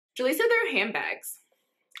Julie said they're handbags.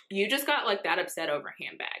 You just got like that upset over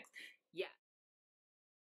handbags. Yeah.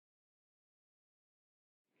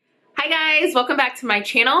 Hi guys, welcome back to my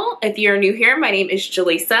channel. If you're new here, my name is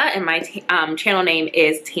Jaleesa and my channel name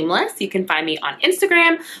is Tameless. You can find me on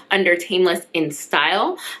Instagram under Tameless in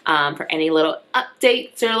Style for any little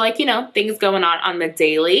updates or like, you know, things going on the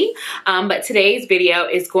daily. But today's video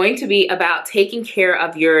is going to be about taking care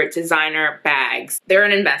of your designer bags. They're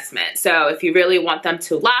an investment. So if you really want them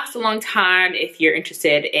to last a long time, if you're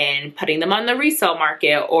interested in putting them on the resale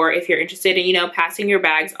market, or if you're interested in, you know, passing your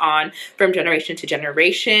bags on from generation to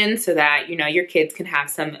generation, so that, you know, your kids can have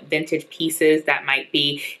some vintage pieces that might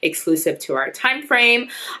be exclusive to our time frame.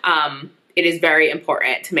 It is very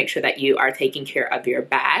important to make sure that you are taking care of your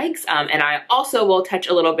bags. And I also will touch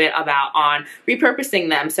a little bit about on repurposing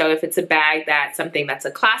them. So if it's a bag that's something that's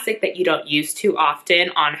a classic that you don't use too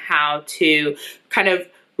often, on how to kind of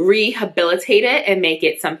rehabilitate it and make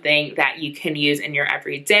it something that you can use in your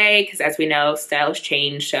everyday, because as we know, styles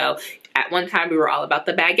change. So at one time we were all about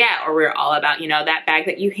the baguette, or we were all about, you know, that bag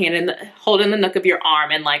that you hold in the nook of your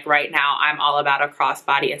arm. And like right now I'm all about a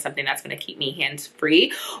crossbody and something that's going to keep me hands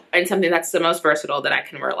free and something that's the most versatile that I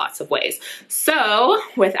can wear lots of ways. So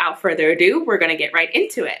without further ado, we're going to get right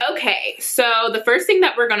into it. Okay, so the first thing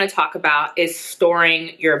that we're going to talk about is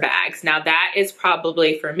storing your bags. Now that is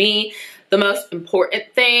probably for me the most important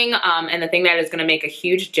thing, and the thing that is going to make a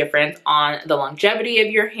huge difference on the longevity of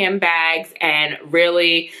your handbags and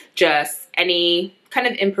really just any kind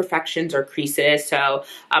of imperfections or creases. So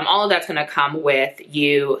all of that's going to come with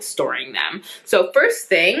you storing them. So first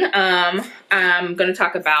thing, I'm going to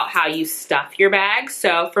talk about how you stuff your bags.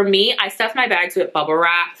 So for me, I stuff my bags with bubble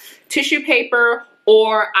wrap, tissue paper,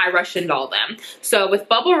 or I Russian doll them. So with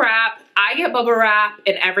bubble wrap, I get bubble wrap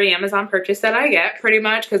in every Amazon purchase that I get, pretty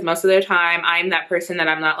much, because most of the time I'm that person that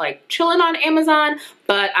I'm not like chilling on Amazon,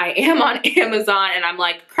 but I am on Amazon and I'm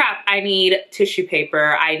like, crap, I need tissue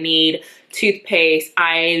paper, I need toothpaste,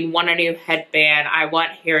 I want a new headband,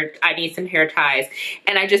 I need some hair ties,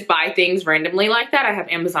 and I just buy things randomly like that. I have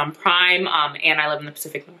Amazon Prime, and I live in the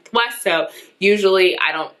Pacific Northwest, so usually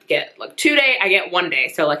I don't get like 2 day, I get 1 day.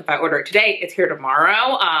 So like if I order it today, it's here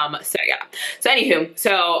tomorrow. So yeah. So anywho,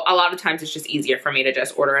 so a lot of times it's just easier for me to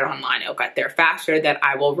just order it online. It'll get there faster than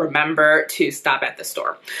I will remember to stop at the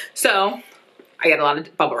store. So I get a lot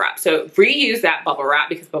of bubble wrap. So reuse that bubble wrap,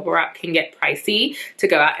 because bubble wrap can get pricey to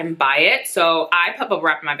go out and buy it. So I put bubble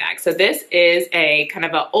wrap in my bag. So this is a kind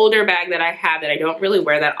of an older bag that I have that I don't really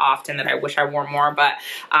wear that often, that I wish I wore more, but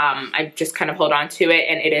I just kind of hold on to it.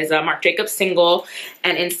 And it is a Marc Jacobs single.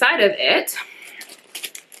 And inside of it,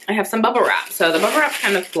 I have some bubble wrap. So the bubble wrap's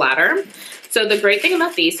kind of flatter. So the great thing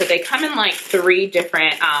about these, so they come in like 3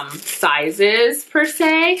 different sizes per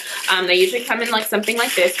se. They usually come in like something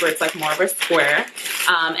like this, where it's like more of a square,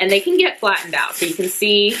 and they can get flattened out. So you can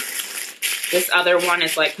see this other one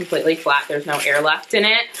is like completely flat. There's no air left in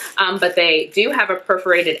it, but they do have a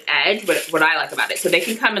perforated edge, what I like about it. So they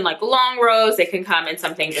can come in like long rows. They can come in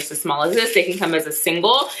something just as small as this. They can come as a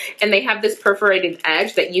single, and they have this perforated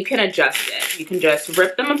edge that you can adjust it. You can just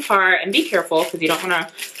rip them apart, and be careful because you don't want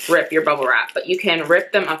to rip your bubble wrap, but you can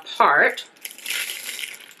rip them apart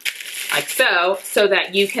like so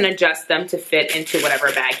that you can adjust them to fit into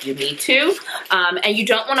whatever bag you need to. And you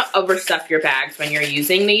don't want to overstuff your bags when you're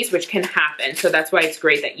using these, which can happen. So that's why it's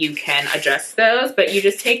great that you can adjust those, but you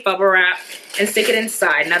just take bubble wrap and stick it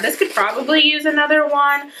inside. Now this could probably use another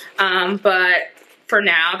one, but for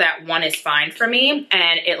now that one is fine for me,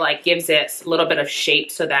 and it like gives it a little bit of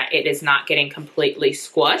shape so that it is not getting completely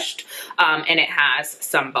squished, and it has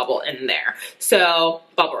some bubble in there. So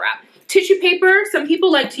bubble wrap. Tissue paper, some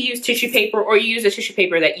people like to use tissue paper, or use a tissue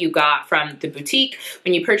paper that you got from the boutique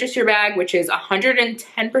when you purchase your bag, which is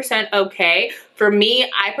 110% okay. For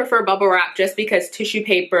me, I prefer bubble wrap just because tissue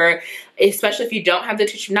paper, especially if you don't have the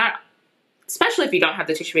tissue, especially if you don't have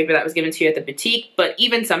the tissue paper that was given to you at the boutique, but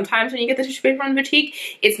even sometimes when you get the tissue paper from the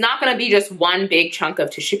boutique, it's not gonna be just one big chunk of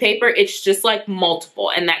tissue paper, it's just like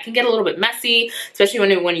multiple, and that can get a little bit messy,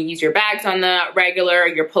 especially when you use your bags on the regular,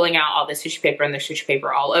 you're pulling out all this tissue paper and there's tissue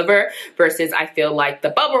paper all over, versus I feel like the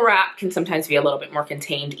bubble wrap can sometimes be a little bit more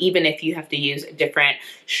contained, even if you have to use different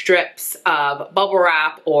strips of bubble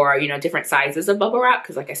wrap, or, you know, different sizes of bubble wrap,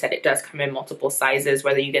 because like I said, it does come in multiple sizes,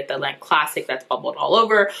 whether you get the like classic that's bubbled all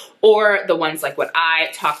over, or the ones like what I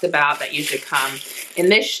talked about that usually come in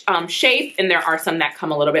this shape, and there are some that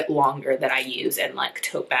come a little bit longer that I use in like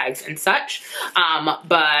tote bags and such,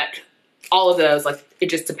 but all of those, like, it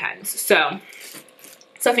just depends. So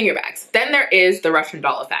stuffing your bags. Then there is the Russian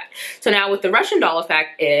doll effect. So now with the Russian doll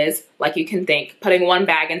effect is like you can think, putting one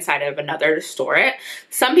bag inside of another to store it.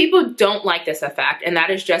 Some people don't like this effect, and that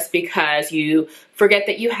is just because you forget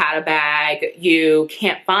that you had a bag. You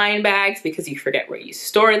can't find bags because you forget where you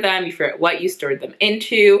stored them. You forget what you stored them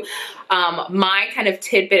into. My kind of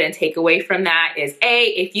tidbit and takeaway from that is, A,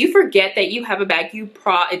 if you forget that you have a bag,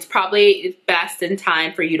 it's probably best in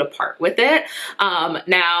time for you to part with it.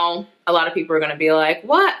 Now, a lot of people are going to be like,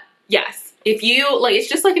 what? Yes. If you, like, it's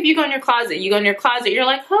just like if you go in your closet, you're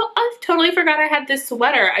like, oh, I totally forgot I had this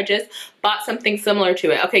sweater. I just bought something similar to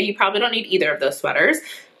it. Okay, you probably don't need either of those sweaters.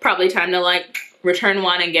 Probably time to, like, return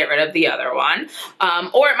one and get rid of the other one.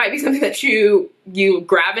 Or it might be something that you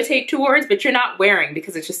gravitate towards, but you're not wearing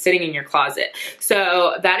because it's just sitting in your closet.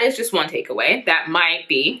 So that is just one takeaway. That might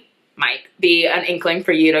be an inkling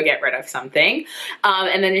for you to get rid of something.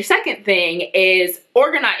 And then your second thing is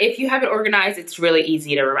organize. If you have it organized, it's really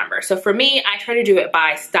easy to remember. So for me, I try to do it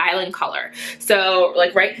by style and color. So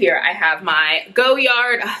like right here, I have my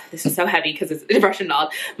Goyard. Oh, this is so heavy because it's Russian doll.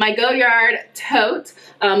 My Goyard tote,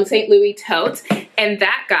 St. Louis tote, and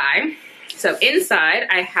that guy. So inside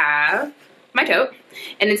I have my tote,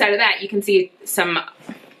 and inside of that you can see some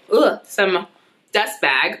dust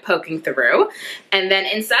bag poking through. And then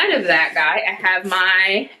inside of that guy, I have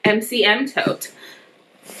my MCM tote.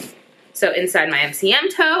 So inside my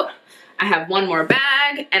MCM tote, I have one more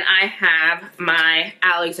bag, and I have my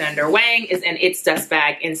Alexander Wang is in its dust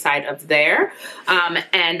bag inside of there.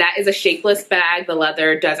 And that is a shapeless bag. The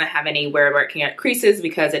leather doesn't have anywhere where it can get creases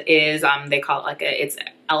because it is, they call it like it's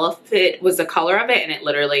elephant was the color of it, and it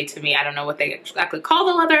literally, to me, I don't know what they exactly call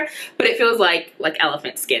the leather, but it feels like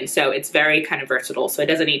elephant skin. So it's very kind of versatile, so it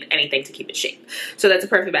doesn't need anything to keep its shape. So that's a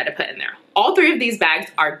perfect bag to put in there. All three of these bags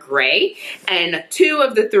are gray, and 2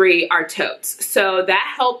 of the 3 are totes. So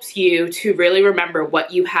that helps you to really remember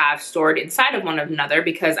what you have stored inside of one another,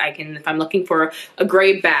 because if I'm looking for a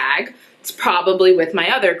gray bag, it's probably with my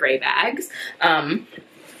other gray bags. And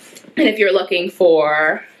if you're looking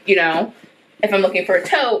for, if I'm looking for a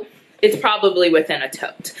tote, it's probably within a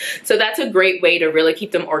tote. So that's a great way to really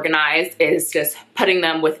keep them organized, is just putting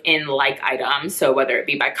them within like items. So whether it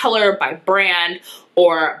be by color, by brand,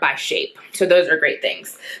 or by shape. So those are great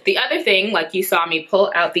things. The other thing, like you saw me pull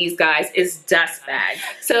out these guys, is dust bags.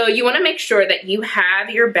 So you want to make sure that you have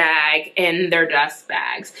your bag in their dust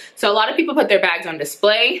bags. So a lot of people put their bags on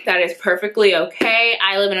display. That is perfectly okay.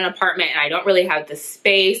 I live in an apartment and I don't really have the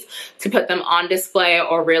space to put them on display,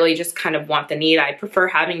 or really just kind of want the need. I prefer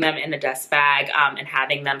having them in a dust bag and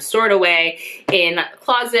having them stored away in a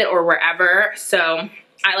closet or wherever. So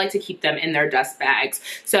I like to keep them in their dust bags.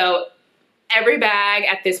 So every bag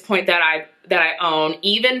at this point that I own,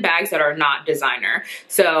 even bags that are not designer.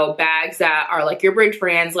 So bags that are like your bridge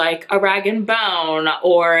brands, like a Rag & Bone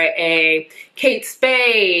or a Kate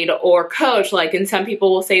Spade or Coach, and some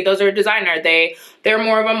people will say those are designer. They're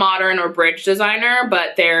more of a modern or bridge designer,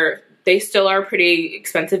 but they still are pretty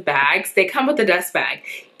expensive bags. They come with a dust bag.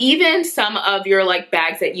 Even some of your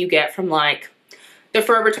bags that you get from the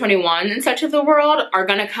Forever 21 and such of the world are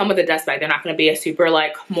gonna come with a dust bag. They're not gonna be a super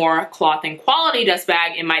more cloth and quality dust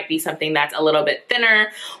bag. It might be something that's a little bit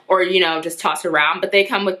thinner, or just toss around, but they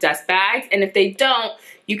come with dust bags. And if they don't,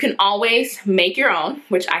 you can always make your own,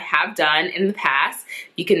 which I have done in the past.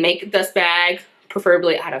 You can make a dust bag,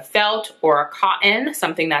 preferably out of felt or cotton,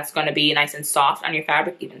 something that's going to be nice and soft on your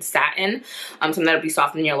fabric, even satin, something that'll be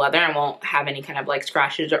soft in your leather and won't have any kind of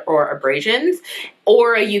scratches or abrasions.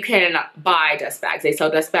 Or you can buy dust bags. They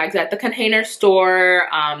sell dust bags at the Container Store.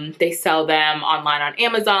 They sell them online on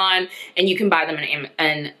Amazon, and you can buy them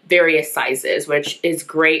in various sizes, which is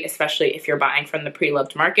great, especially if you're buying from the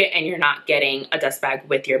pre-loved market and you're not getting a dust bag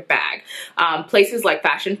with your bag. Places like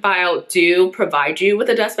Fashion File do provide you with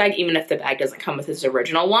a dust bag, even if the bag doesn't come with its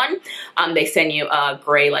original one. They send you a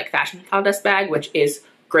gray Fashion File dust bag, which is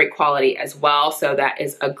great quality as well. So that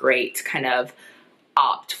is a great kind of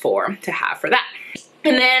opt to have for that.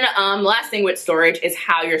 And then last thing with storage is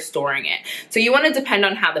how you're storing it. So you want to depend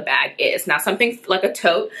on how the bag is. Now something like a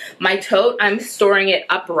tote, my tote, I'm storing it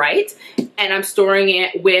upright, and I'm storing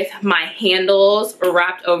it with my handles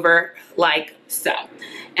wrapped over like so.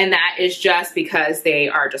 And that is just because they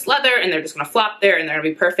are just leather and they're just gonna flop there and they're gonna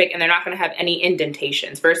be perfect, and they're not gonna have any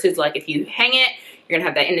indentations, versus if you hang it, you're gonna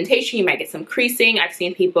have that indentation, you might get some creasing. I've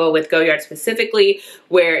seen people with Goyard specifically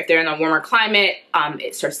where if they're in a warmer climate,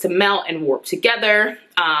 it starts to melt and warp together.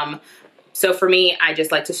 So for me, I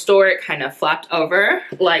just like to store it kind of flapped over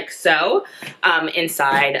like so,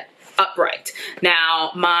 inside upright.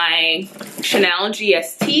 Now my Chanel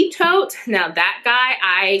GST tote, now that guy,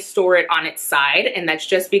 I store it on its side, and that's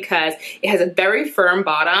just because it has a very firm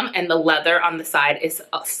bottom and the leather on the side is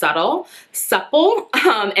supple,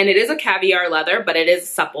 and it is a caviar leather, but it is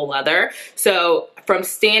supple leather. So from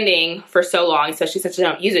standing for so long, especially since I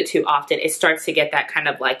don't use it too often, it starts to get that kind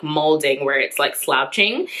of like molding where it's like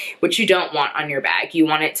slouching, which you don't want on your bag. You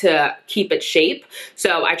want it to keep its shape.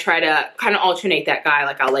 So I try to kind of alternate that guy.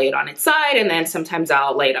 Like I'll lay it on its side, and then sometimes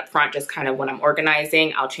I'll lay it up front, just kind of when I'm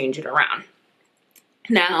organizing, I'll change it around.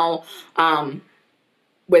 Now,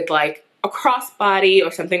 with like a crossbody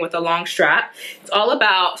or something with a long strap, it's all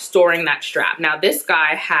about storing that strap. Now this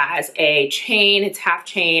guy has a chain, it's half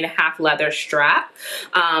chain, half leather strap.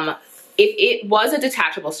 If it was a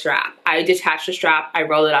detachable strap, I detach the strap, I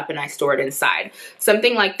roll it up, and I store it inside.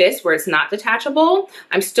 Something like this where it's not detachable,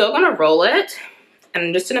 I'm still gonna roll it, and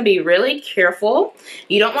I'm just gonna be really careful.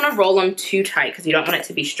 You don't wanna roll them too tight because you don't want it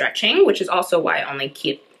to be stretching, which is also why I only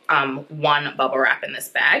keep one bubble wrap in this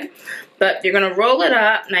bag. But you're gonna roll it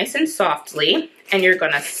up nice and softly, and you're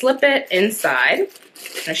gonna slip it inside.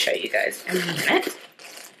 I'm gonna show you guys in a minute.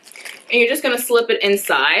 And you're just gonna slip it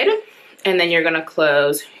inside, and then you're gonna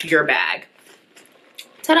close your bag.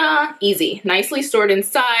 Ta-da, easy, nicely stored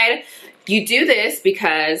inside. You do this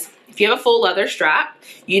because if you have a full leather strap,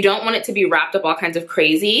 you don't want it to be wrapped up all kinds of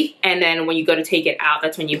crazy, and then when you go to take it out,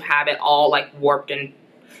 that's when you have it all like warped and,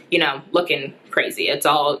 you know, looking crazy. It's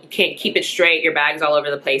all, you can't keep it straight, your bag's all over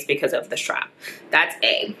the place because of the strap. That's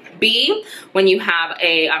A. B, when you have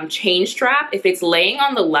a chain strap, if it's laying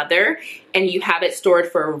on the leather and you have it stored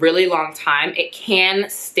for a really long time, it can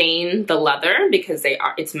stain the leather because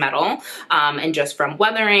it's metal, and just from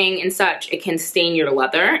weathering and such, it can stain your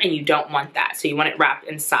leather, and you don't want that. So you want it wrapped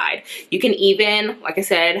inside. You can even, like I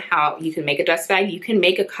said, how you can make a dust bag, you can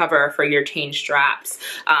make a cover for your chain straps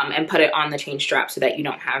and put it on the chain strap so that you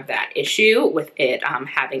don't have that issue with it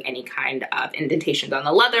having any kind of indentations on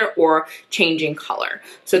the leather or changing color.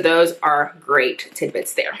 So those are great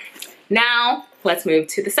tidbits there. Now, let's move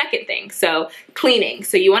to the second thing. So cleaning.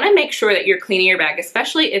 So you want to make sure that you're cleaning your bag,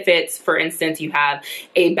 especially if it's, for instance, you have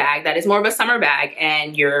a bag that is more of a summer bag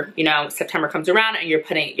and you're, you know, September comes around and you're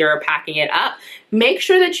packing it up. Make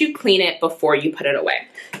sure that you clean it before you put it away.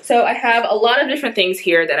 So I have a lot of different things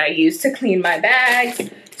here that I use to clean my bags.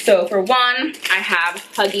 So for one, I have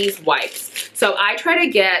Huggies wipes. So I try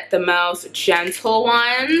to get the most gentle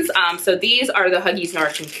ones. So these are the Huggies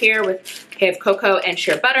Nourishing Care have cocoa and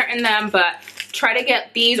shea butter in them, but try to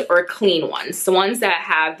get these or clean ones. The ones that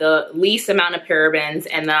have the least amount of parabens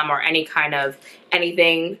in them or any kind of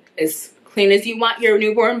anything is clean as you want your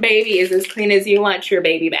newborn baby is as clean as you want your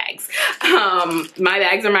baby bags. My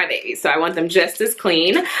bags are my babies, so I want them just as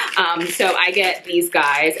clean. So I get these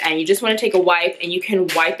guys, and you just want to take a wipe and you can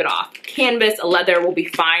wipe it off. Canvas, a leather will be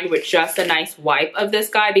fine with just a nice wipe of this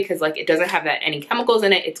guy because like it doesn't have any chemicals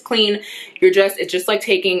in it. It's clean. It's just like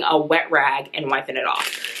taking a wet rag and wiping it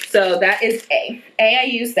off. So that is A. I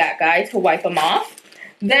use that guy to wipe them off.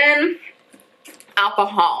 Then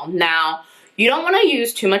alcohol. Now, you don't want to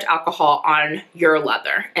use too much alcohol on your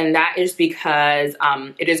leather, and that is because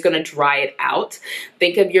it is going to dry it out.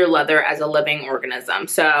 Think of your leather as a living organism.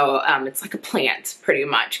 So it's like a plant pretty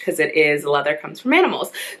much because leather comes from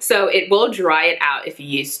animals. So it will dry it out if you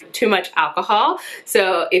use too much alcohol.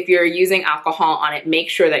 So if you're using alcohol on it, make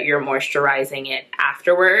sure that you're moisturizing it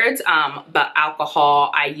afterwards. But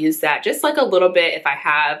alcohol, I use that just like a little bit. If I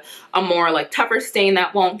have a more like tougher stain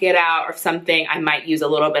that won't get out or something, I might use a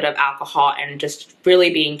little bit of alcohol and just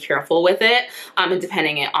really being careful with it, and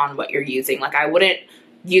depending on what you're using. Like I wouldn't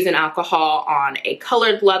use an alcohol on a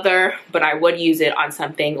colored leather, but I would use it on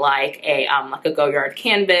something like a Goddards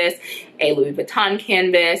canvas, a Louis Vuitton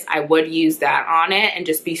canvas. I would use that on it and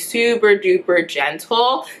just be super duper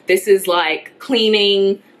gentle. This is like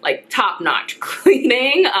cleaning, like top-notch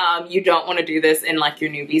cleaning. You don't want to do this in like your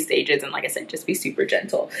newbie stages, and like I said, just be super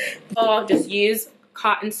gentle. Just use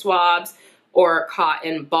cotton swabs or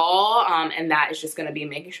cotton ball, and that is just going to be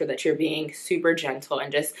making sure that you're being super gentle,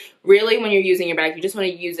 and just really when you're using your bag, you just want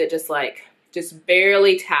to use it just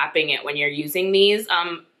barely tapping it when you're using these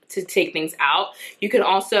to take things out. You can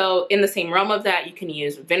also, in the same realm of that, you can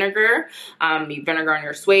use vinegar, vinegar on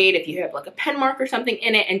your suede if you have like a pen mark or something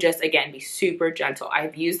in it, and just again be super gentle.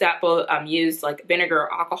 I've used that both, used like vinegar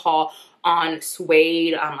or alcohol on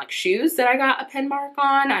suede like shoes that I got a pen mark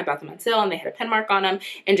on. I bought them on sale and they had a pen mark on them,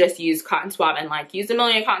 and just used cotton swab and like used a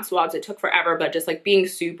million cotton swabs. It took forever, but just like being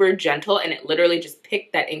super gentle, and it literally just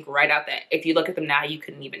picked that ink right out. That if you look at them now, you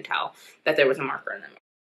couldn't even tell that there was a marker in them.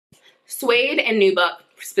 Suede and Nubuck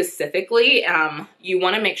specifically, you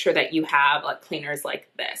want to make sure that you have like cleaners like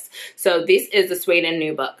this. So this is the Suede and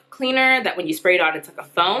Nubuck cleaner that when you spray it on, it's like a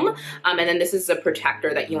foam. And then this is a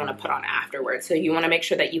protector that you want to put on afterwards. So you want to make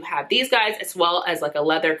sure that you have these guys as well as like a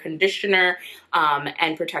leather conditioner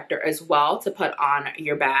and protector as well to put on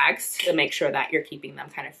your bags to make sure that you're keeping them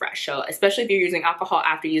kind of fresh. So especially if you're using alcohol,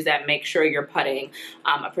 after you use that, make sure you're putting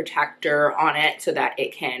a protector on it so that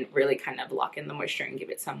it can really kind of lock in the moisture and give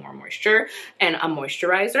it some more moisture, and a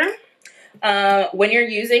moisturizer. When you're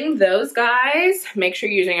using those guys, make sure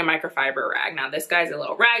you're using a microfiber rag. Now this guy's a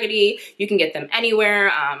little raggedy. You can get them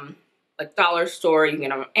anywhere, like dollar store, you can get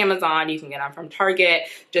them on Amazon, you can get them from Target.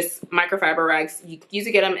 Just microfiber rags, you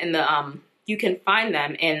usually get them in the you can find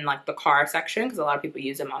them in like the car section because a lot of people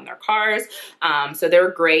use them on their cars. So they're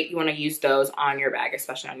great. You want to use those on your bag,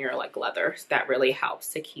 especially on your like leather. That really helps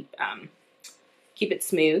to keep it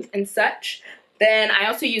smooth and such. Then I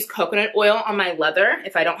also use coconut oil on my leather.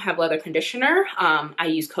 If I don't have leather conditioner, I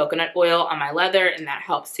use coconut oil on my leather, and that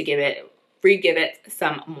helps to give it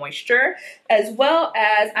some moisture. As well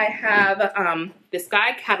as I have this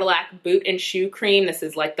guy, Cadillac Boot and Shoe Cream. This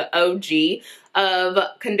is like the OG of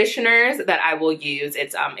conditioners that I will use.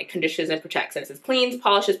 It's it conditions and protects. It says cleans,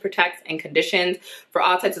 polishes, protects, and conditions for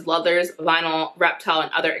all types of leathers, vinyl, reptile,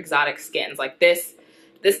 and other exotic skins. Like this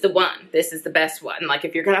is the one. This is the best one. Like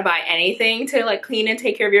if you're gonna buy anything to like clean and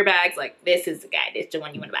take care of your bags, like this is the guy. This is the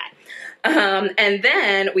one you want to buy. And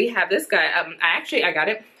then we have this guy. I got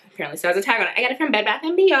it. Apparently still has a tag on it. I got it from Bed Bath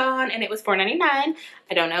 & Beyond, and it was $4.99. I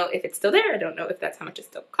don't know if it's still there. I don't know if that's how much it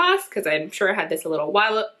still costs, because I'm sure I had this a little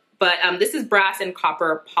while ago. But this is brass and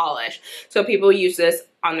copper polish. So people use this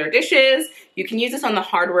on their dishes. You can use this on the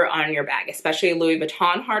hardware on your bag, especially Louis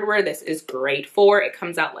Vuitton hardware. This is great for. It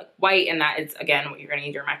comes out like white, and that is, again, what you're gonna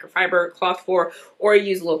use your microfiber cloth for, or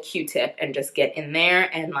use a little Q-tip and just get in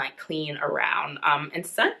there and like clean around and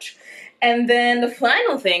such. And then the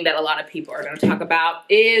final thing that a lot of people are going to talk about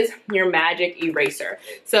is your magic eraser.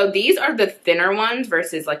 So these are the thinner ones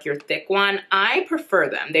versus like your thick one. I prefer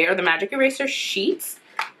them. They are the magic eraser sheets.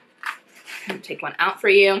 I'm going to take one out for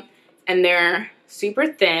you. And they're super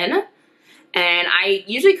thin. And I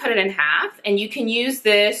usually cut it in half. And you can use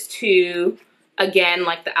this to, again,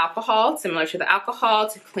 like the alcohol, similar to the alcohol,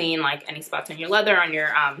 to clean like any spots on your leather, on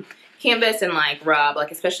your canvas, and like rub, like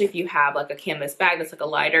especially if you have like a canvas bag that's like a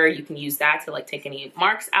lighter, you can use that to like take any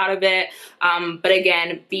marks out of it. But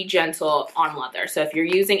again, be gentle on leather. So if you're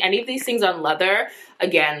using any of these things on leather,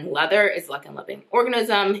 again, leather is like a living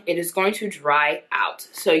organism. It is going to dry out.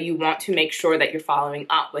 So you want to make sure that you're following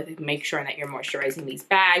up with, make sure that you're moisturizing these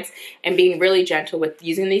bags and being really gentle with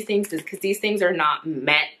using these things, because these things are not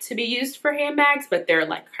meant to be used for handbags, but they're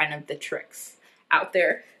like kind of the tricks out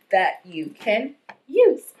there that you can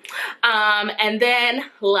use. And then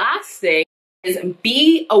last thing is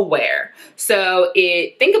be aware. So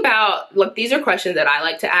think about, look, these are questions that I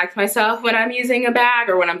like to ask myself when I'm using a bag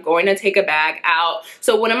or when I'm going to take a bag out.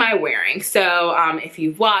 So what am I wearing? So if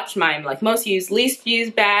you've watched my like most used, least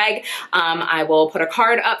used bag, I will put a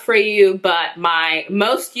card up for you, but my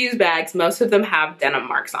most used bags, most of them have denim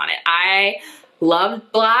marks on it. I love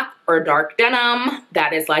black or dark denim.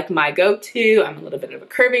 That is like my go-to. I'm a little bit of a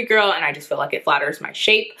curvy girl, and I just feel like it flatters my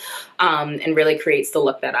shape and really creates the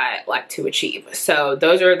look that I like to achieve. So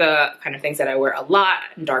those are the kind of things that I wear a lot.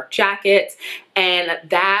 Dark jackets, and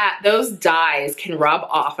those dyes can rub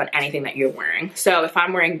off on anything that you're wearing. So if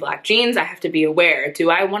I'm wearing black jeans, I have to be aware. Do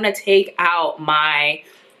I want to take out my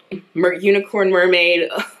unicorn mermaid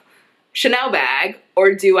Chanel bag,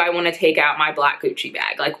 or do I want to take out my black Gucci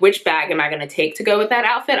bag? Like, which bag am I going to take to go with that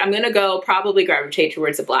outfit? I'm going to probably gravitate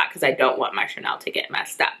towards the black because I don't want my Chanel to get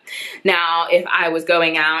messed up. Now, if I was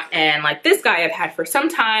going out and like this guy I've had for some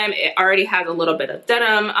time, it already has a little bit of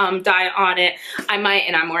denim dye on it, I might,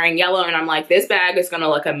 and I'm wearing yellow, and I'm like, this bag is going to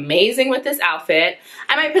look amazing with this outfit.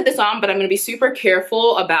 I might put this on, but I'm going to be super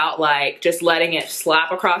careful about like just letting it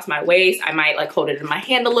slap across my waist. I might like hold it in my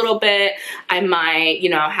hand a little bit. I might, you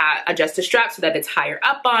know, adjust the strap so that it's higher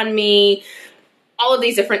up on me. All of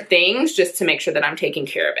these different things just to make sure that I'm taking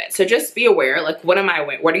care of it. So just be aware, like, what am I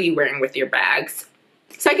wearing? What are you wearing with your bags?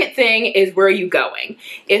 Second thing is, where are you going?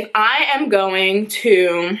 If I am going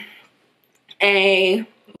to a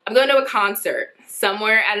concert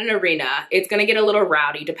somewhere at an arena, it's gonna get a little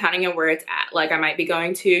rowdy depending on where it's at. Like, I might be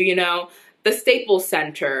going to, you know, the Staples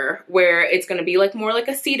Center, where it's going to be like more like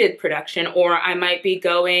a seated production, or I might be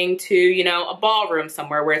going to, you know, a ballroom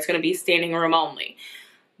somewhere where it's going to be standing room only.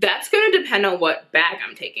 That's going to depend on what bag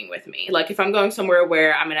I'm taking with me. Like if I'm going somewhere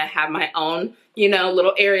where I'm going to have my own, you know,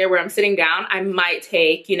 little area where I'm sitting down, I might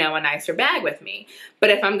take, you know, a nicer bag with me. But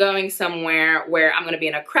if I'm going somewhere where I'm going to be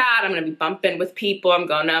in a crowd, I'm going to be bumping with people, I'm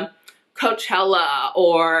going to Coachella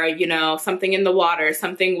or, you know, something in the water,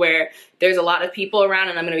 something where there's a lot of people around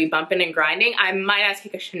and I'm going to be bumping and grinding, I might not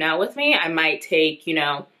take a Chanel with me. I might take, you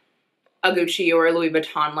know, a Gucci or a Louis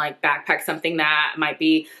Vuitton like backpack, something that might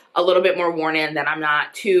be a little bit more worn in, that I'm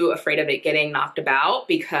not too afraid of it getting knocked about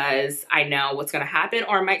because I know what's going to happen.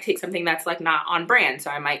 Or I might take something that's like not on brand.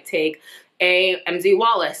 So I might take a MZ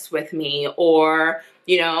Wallace with me, or,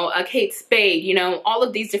 you know, a Kate Spade, you know, all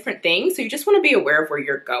of these different things. So you just want to be aware of where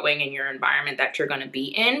you're going and your environment that you're going to be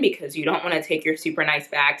in, because you don't want to take your super nice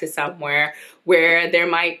bag to somewhere where there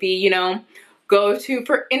might be, you know, go to,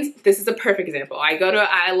 this is a perfect example.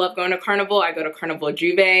 I love going to Carnival. I go to Carnival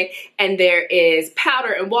Juve, and there is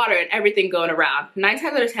powder and water and everything going around. 9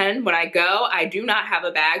 times out of 10, when I go, I do not have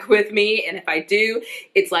a bag with me. And if I do,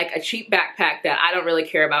 it's like a cheap backpack that I don't really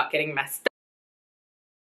care about getting messed up.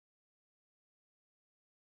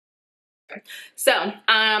 So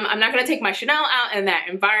I'm not going to take my Chanel out in that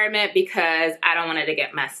environment because I don't want it to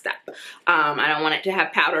get messed up. I don't want it to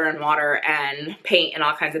have powder and water and paint and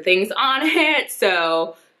all kinds of things on it.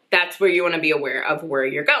 So that's where you want to be aware of where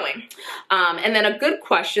you're going. And then a good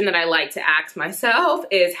question that I like to ask myself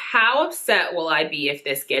is, how upset will I be if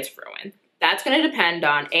this gets ruined? That's going to depend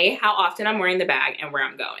on A, how often I'm wearing the bag and where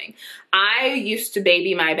I'm going. I used to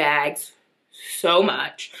baby my bags so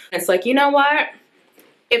much. It's like, you know what?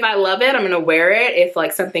 If I love it, I'm gonna wear it. If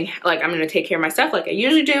like something, like I'm gonna take care of my stuff like I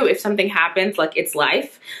usually do. If something happens, like it's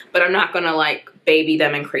life, but I'm not gonna like baby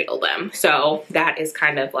them and cradle them. So that is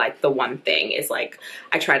kind of like the one thing, is like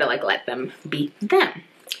I try to like let them be them.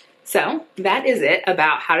 So that is it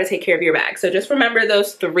about how to take care of your bag. So just remember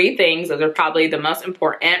those 3 things. Those are probably the most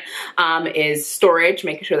important, is storage,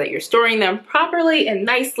 making sure that you're storing them properly and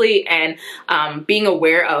nicely, and being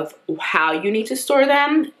aware of how you need to store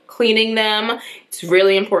them, cleaning them. It's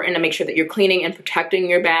really important to make sure that you're cleaning and protecting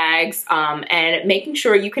your bags, and making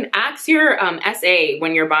sure you can ask your SA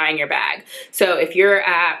when you're buying your bag. So if you're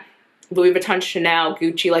at Louis Vuitton, Chanel,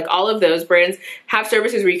 Gucci, like all of those brands have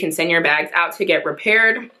services where you can send your bags out to get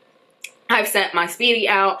repaired. I've sent my Speedy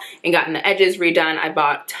out and gotten the edges redone. I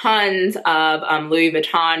bought tons of Louis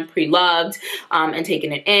Vuitton pre-loved and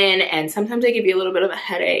taken it in, and sometimes they give you a little bit of a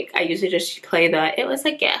headache. I usually just play the "it was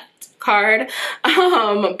a gift" card,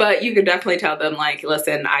 but you could definitely tell them like,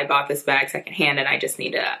 listen, I bought this bag secondhand and I just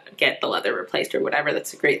need to get the leather replaced or whatever.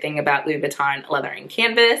 That's a great thing about Louis Vuitton leather and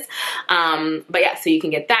canvas. But yeah, so you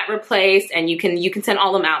can get that replaced, and you can send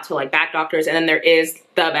all them out to like bag doctors, and then there is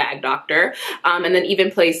the bag doctor, and then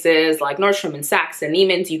even places like Nordstrom and Saks and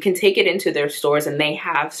Neiman's, you can take it into their stores and they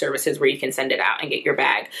have services where you can send it out and get your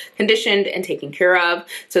bag conditioned and taken care of.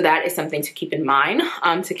 So that is something to keep in mind,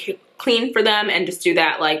 to clean for them, and just do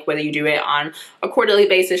that like whether you do it on a quarterly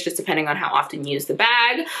basis, just depending on how often you use the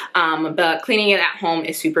bag. But cleaning it at home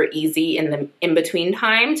is super easy in the in-between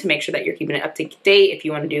time to make sure that you're keeping it up to date. If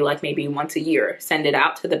you want to do like maybe once a year, send it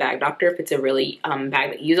out to the bag doctor if it's a really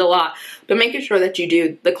bag that you use a lot. But making sure that you do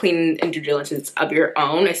the cleaning and due diligence of your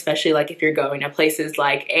own, especially like if you're going to places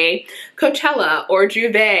like a Coachella or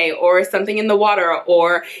Juve or something in the water,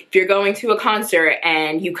 or if you're going to a concert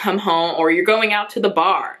and you come home, or you're going out to the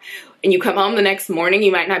bar and you come home the next morning,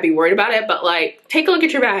 you might not be worried about it, but like take a look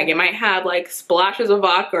at your bag. It might have like splashes of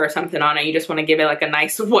vodka or something on it. You just want to give it like a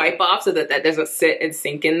nice wipe off so that that doesn't sit and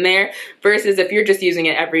sink in there, versus if you're just using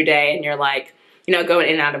it every day and you're like, you know, going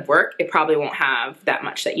in and out of work, it probably won't have that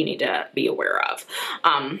much that you need to be aware of.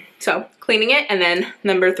 So cleaning it. And then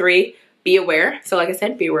number 3, be aware. So like I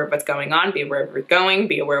said, be aware of what's going on, be aware of where you're going,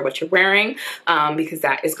 be aware of what you're wearing, because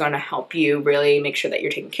that is going to help you really make sure that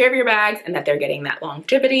you're taking care of your bags and that they're getting that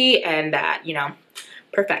longevity and that, you know,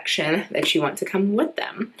 perfection that you want to come with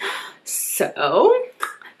them. So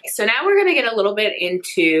now we're going to get a little bit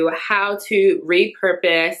into how to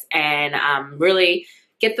repurpose and really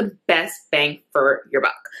get the best bang for your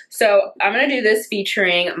buck. So I'm going to do this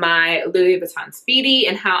featuring my Louis Vuitton Speedy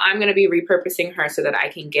and how I'm going to be repurposing her so that I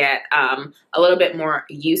can get a little bit more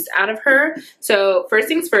use out of her. So first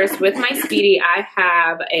things first, with my Speedy, I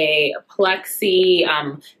have a plexi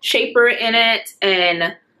shaper in it,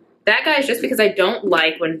 and that guy is just because I don't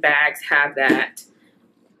like when bags have that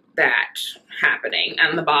happening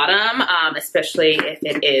on the bottom, especially if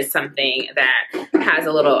it is something that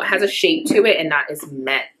has a shape to it and not is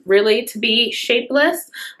meant really to be shapeless.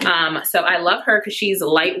 So I love her because she's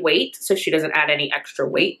lightweight, so she doesn't add any extra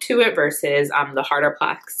weight to it versus the harder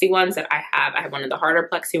plexi ones that I have. I have one of the harder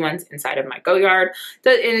plexi ones inside of my Goyard.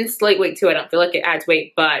 And it's lightweight too. I don't feel like it adds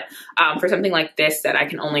weight, but for something like this that I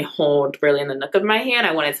can only hold really in the nook of my hand,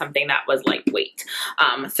 I wanted something that was lightweight.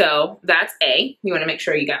 So that's A. You want to make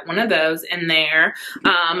sure you got one of those in there.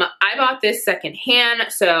 I bought this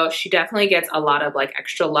secondhand, so she definitely gets a lot of like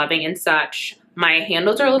extra loving and such. My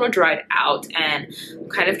handles are a little dried out and I'm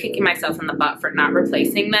kind of kicking myself in the butt for not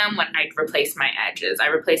replacing them when I replaced my edges. I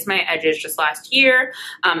replaced my edges just last year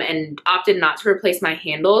and opted not to replace my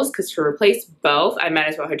handles because to replace both, I might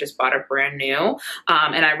as well have just bought a brand new.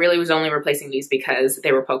 And I really was only replacing these because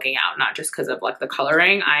they were poking out, not just because of like the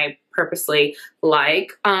coloring. I purposely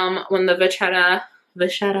like when the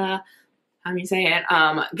vachetta, how do you say it,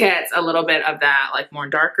 gets a little bit of that like more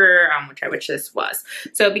darker, which I wish this was.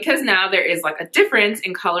 So because now there is like a difference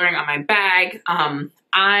in coloring on my bag,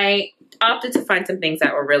 I opted to find some things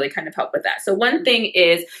that will really kind of help with that. So one thing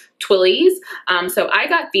is Twillys. So I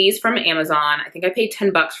got these from Amazon. I think I paid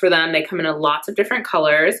 10 bucks for them. They come in lots of different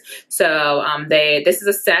colors. So this is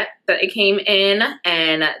a set that it came in,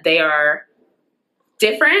 and they are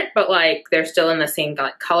different, but like they're still in the same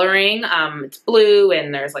like coloring. It's blue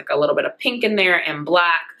and there's like a little bit of pink in there and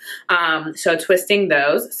black. So twisting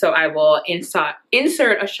those. So I will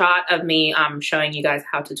insert a shot of me showing you guys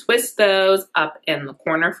how to twist those up in the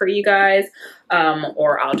corner for you guys,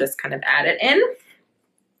 or I'll just kind of add it in.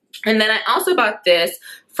 And then I also bought this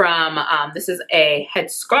from, this is a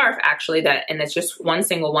headscarf actually, and it's just one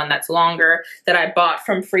single one that's longer that I bought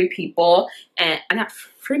from Free People. And not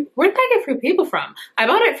free, where did I get Free People from? I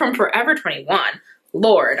bought it from Forever 21,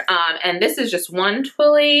 Lord. And this is just one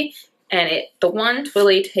twilly, and the one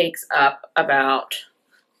twilly takes up about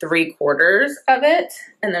 3/4 of it.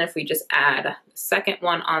 And then if we just add the second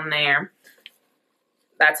one on there,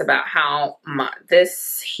 that's about how much,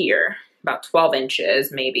 this here, about 12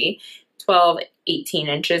 inches, maybe 12, 18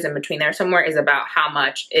 inches in between there somewhere is about how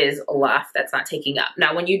much is left that's not taking up.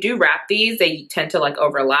 Now, when you do wrap these, they tend to like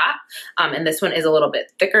overlap. And this one is a little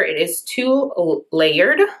bit thicker. It is 2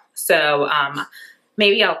 layered. So,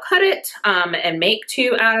 maybe I'll cut it, and make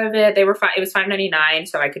 2 out of it. It was $5.99,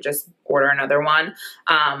 so I could just order another one.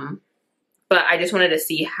 But I just wanted to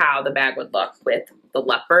see how the bag would look with the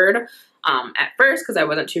leopard at first, because I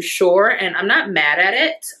wasn't too sure, and I'm not mad at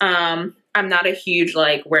it. I'm not a huge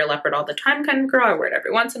like wear leopard all the time kind of girl. I wear it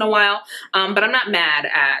every once in a while, but I'm not mad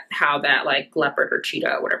at how that like leopard or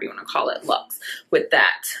cheetah, whatever you want to call it, looks with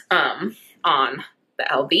that on the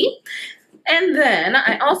LV. And then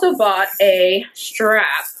I also bought a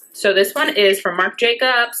strap. So this one is from Marc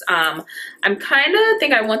Jacobs. I'm kind of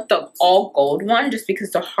think I want the all gold one just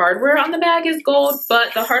because the hardware on the bag is gold,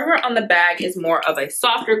 but the hardware on the bag is more of a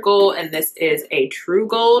softer gold, and this is a true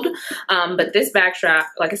gold. But this bag strap,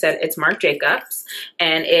 like I said, it's Marc Jacobs,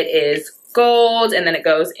 and it is gold, and then it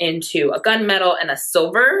goes into a gunmetal and a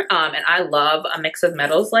silver, and I love a mix of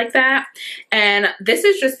metals like that. And this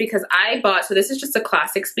is just because so this is just a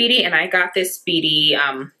classic Speedy, and I got this Speedy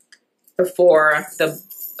before the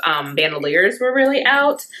bandoliers were really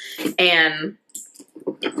out, and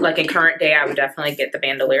like in current day I would definitely get the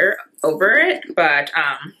bandolier over it, but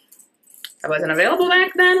I wasn't available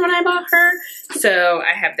back then when I bought her, so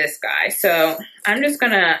I have this guy. So I'm just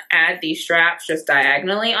gonna add these straps just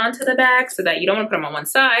diagonally onto the bag so that you don't want to put them on one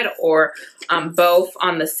side or both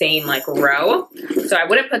on the same like row. So I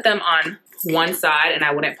wouldn't put them on one side and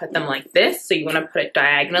I wouldn't put them like this. So you want to put it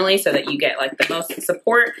diagonally so that you get like the most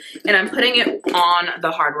support. And I'm putting it on the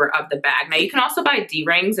hardware of the bag. Now you can also buy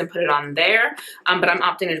D-rings and put it on there, but I'm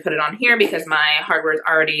opting to put it on here because my hardware is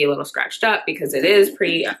already a little scratched up because it is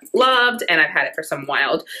pretty loved and I've had it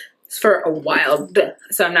for a while,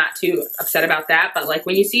 so I'm not too upset about that. But like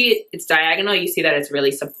when you see it's diagonal, you see that it's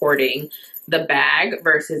really supporting the bag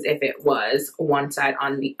versus if it was one side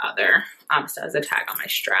on the other. So as a tag on my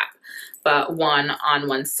strap, but one on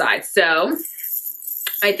one side. So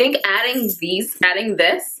I think adding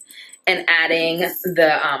this and adding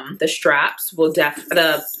the straps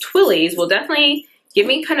the Twillys will definitely give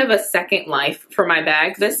me kind of a second life for my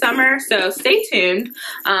bag this summer. So stay tuned.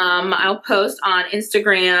 I'll post on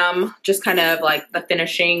Instagram just kind of like the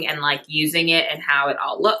finishing and like using it and how it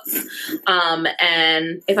all looks.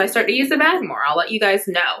 And if I start to use the bag more, I'll let you guys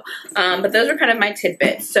know. But those are kind of my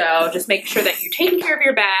tidbits. So just make sure that you're taking care of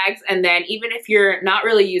your bags. And then even if you're not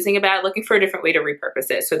really using a bag, looking for a different way to repurpose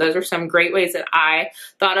it. So those are some great ways that I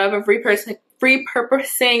thought of repurposing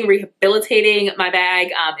repurposing, rehabilitating my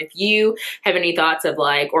bag. If you have any thoughts of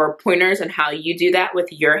like, or pointers on how you do that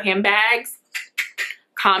with your handbags,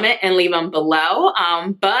 comment and leave them below.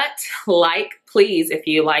 But like, please, if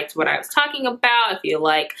you liked what I was talking about, if you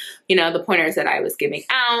like, you know, the pointers that I was giving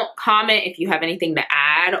out, comment if you have anything to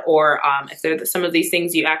add, or if there are some of these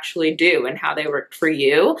things you actually do and how they work for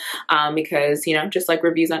you. Because, you know, just like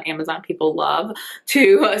reviews on Amazon, people love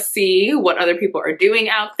to see what other people are doing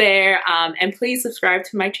out there. And please subscribe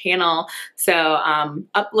to my channel. So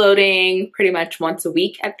uploading pretty much once a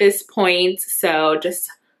week at this point. So just,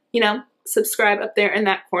 you know, subscribe up there in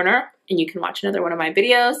that corner and you can watch another one of my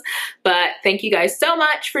videos. But thank you guys so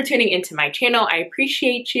much for tuning into my channel. I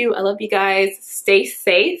appreciate you. I love you guys. Stay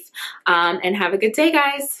safe and have a good day,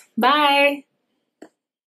 guys. Bye.